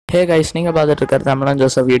Hey guys, நீங்க பார்த்துட்டு இருக்கிறது தமிழன்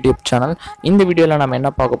ஜோசப் யூடியூப் சேனல். இந்த வீடியோல நம்ம என்ன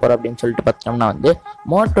பார்க்க போறோம் அப்படின்னு சொல்லிட்டு பார்த்தோம்னா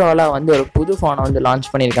Motorola ஒரு புது ஃபோனை லான்ச்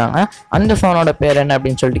பண்ணிருக்காங்க. அந்த ஃபோனோட பேர் என்ன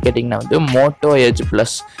அப்படின்னு சொல்லிட்டு கேட்டிங்கன்னா Moto Edge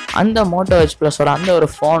Plus. அந்த Moto Edge Plus ஓட அந்த ஒரு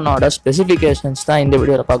ஃபோனோட ஸ்பெசிஃபிகேஷன்ஸ் தான் இந்த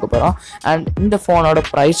வீடியோல பார்க்க போறோம். அண்ட் இந்த ஃபோனோட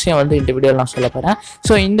பிரைஸையும் இந்த வீடியோல நான் சொல்ல போறேன்.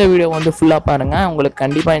 ஸோ இந்த வீடியோ ஃபுல்லா பாருங்க. உங்களுக்கு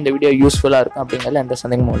கண்டிப்பா இந்த வீடியோ யூஸ்ஃபுல்லா இருக்கும் அப்படிங்கறதுல எந்த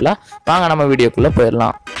சந்தேகமும் இல்லை. வாங்க நம்ம வீடியோக்குள்ள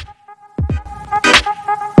போயிடலாம்.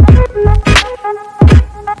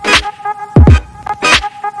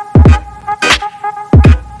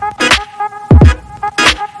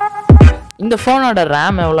 இந்த ஃபோனோட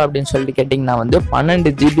ரேம் எவ்வளோ அப்படின்னு சொல்லிட்டு கேட்டிங்கன்னா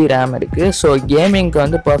 12 GB ரேம் இருக்குது. ஸோ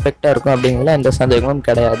கேமிங்க்கு பர்ஃபெக்டாக இருக்கும் அப்படிங்கிற எந்த சந்தேகமும்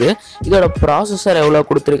கிடையாது. இதோட ப்ராசஸர் எவ்வளோ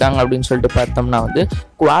கொடுத்துருக்காங்க அப்படின்னு சொல்லிட்டு பார்த்தோம்னா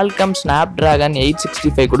Qualcomm Snapdragon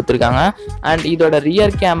 865 கொடுத்துருக்காங்க. அண்ட் இதோட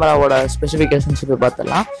ரியர் கேமராவோட ஸ்பெசிஃபிகேஷன்ஸ் இப்போ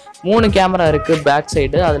பார்த்தலாம். 3 கேமரா இருக்குது பேக்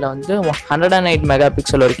சைடு. அதில் 108 மெகா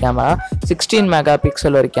பிக்சல் ஒரு கேமரா, 16 மெகா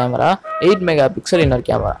பிக்சல் ஒரு கேமரா, 8 மெகா பிக்சல் இன்னொரு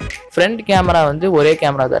கேமரா. ஃப்ரண்ட் கேமரா ஒரே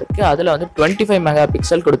கேமரா தான் இருக்குது. அதில் 25 மெகா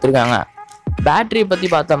பிக்சல் கொடுத்துருக்காங்க. பேட்டரி பற்றி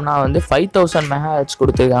பார்த்தோம்னா 5000 mAh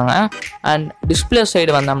கொடுத்துருக்காங்க. அண்ட் டிஸ்பிளே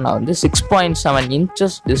சைடு வந்தோம்னா 6.7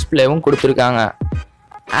 inches டிஸ்பிளேவும் கொடுத்துருக்காங்க.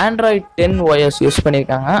 Android 10 OS யூஸ்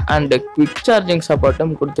பண்ணியிருக்காங்க. அண்ட் குவிக் சார்ஜிங்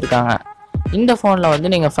சப்போர்ட்டும் கொடுத்துருக்காங்க. இந்த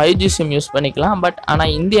ஃபோனில் நீங்கள் 5G சிம் யூஸ் பண்ணிக்கலாம். பட்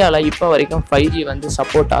ஆனால் இந்தியாவில் இப்போ வரைக்கும் 5G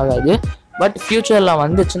சப்போர்ட் ஆகாது. பட் ஃபியூச்சரில்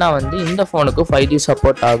வந்துச்சுன்னா இந்த ஃபோனுக்கு 5G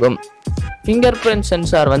சப்போர்ட் ஆகும். ஃபிங்கர் பிரிண்ட்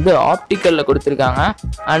சென்சார் ஆப்டிக்கலில் கொடுத்துருக்காங்க.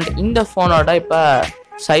 அண்ட் இந்த ஃபோனோட இப்போ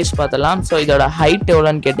சைஸ் பார்த்தலாம். ஸோ இதோட ஹைட்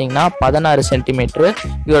எவ்வளோன்னு கேட்டிங்கன்னா 16 சென்டிமீட்ரு.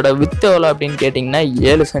 இதோட வித் எவ்வளோ அப்படின்னு கேட்டிங்கன்னா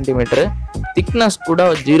 7 சென்டிமீட்ரு. திக்னஸ் கூட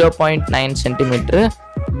 0.9 சென்டிமீட்ரு.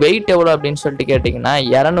 வெயிட் எவ்வளோ அப்படின்னு சொல்லிட்டு கேட்டிங்கன்னா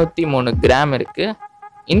 203 கிராம் இருக்குது.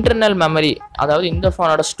 இன்டர்னல் மெமரி, அதாவது இந்த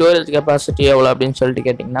ஃபோனோட ஸ்டோரேஜ் கெப்பாசிட்டி எவ்வளோ அப்படின்னு சொல்லிட்டு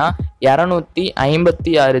கேட்டிங்கன்னா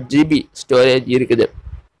 256 GB ஸ்டோரேஜ் இருக்குது.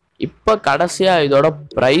 இப்போ கடைசியாக இதோட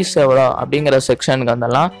ப்ரைஸ் எவ்வளோ அப்படிங்கிற செக்ஷனுக்கு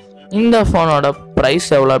வந்தெல்லாம். இந்த ஃபோனோட ப்ரைஸ்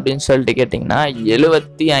எவ்வளோ அப்படின்னு சொல்லிட்டு கேட்டிங்கன்னா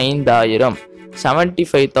 75,000,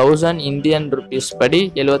 75,000 இந்தியன் ருபீஸ் படி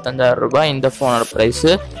 75,000 ரூபாய் இந்த ஃபோனோட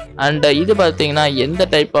ப்ரைஸு. அண்ட் இது பார்த்தீங்கன்னா எந்த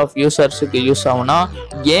டைப் ஆஃப் யூசர்ஸுக்கு யூஸ் ஆகும்னா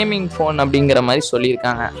கேமிங் ஃபோன் அப்படிங்கிற மாதிரி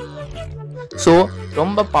சொல்லியிருக்காங்க. ஸோ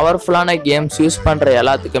ரொம்ப பவர்ஃபுல்லான கேம்ஸ் யூஸ் பண்ணுற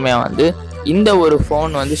எல்லாத்துக்குமே இந்த ஒரு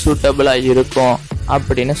ஃபோன் சூட்டபுளாக இருக்கும்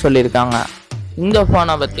அப்படின்னு சொல்லியிருக்காங்க. இந்த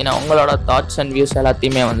ஃபோனை பற்றின உங்களோட தாட்ஸ் அண்ட் வியூஸ்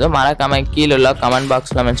எல்லாத்தையுமே மறக்காமல் கீழே உள்ள கமெண்ட்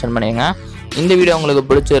பாக்ஸில் மென்ஷன் பண்ணுங்க. இந்த வீடியோ உங்களுக்கு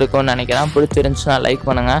பிடிச்சிருக்கும்னு நினைக்கிறேன். பிடிச்சிருந்துச்சுன்னா லைக்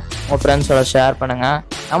பண்ணுங்கள், உங்கள் ஃப்ரெண்ட்ஸோட ஷேர் பண்ணுங்கள்,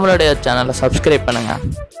 நம்மளுடைய சேனலை சப்ஸ்கிரைப் பண்ணுங்கள்.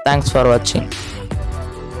 தேங்க்ஸ் ஃபார் வாட்சிங்.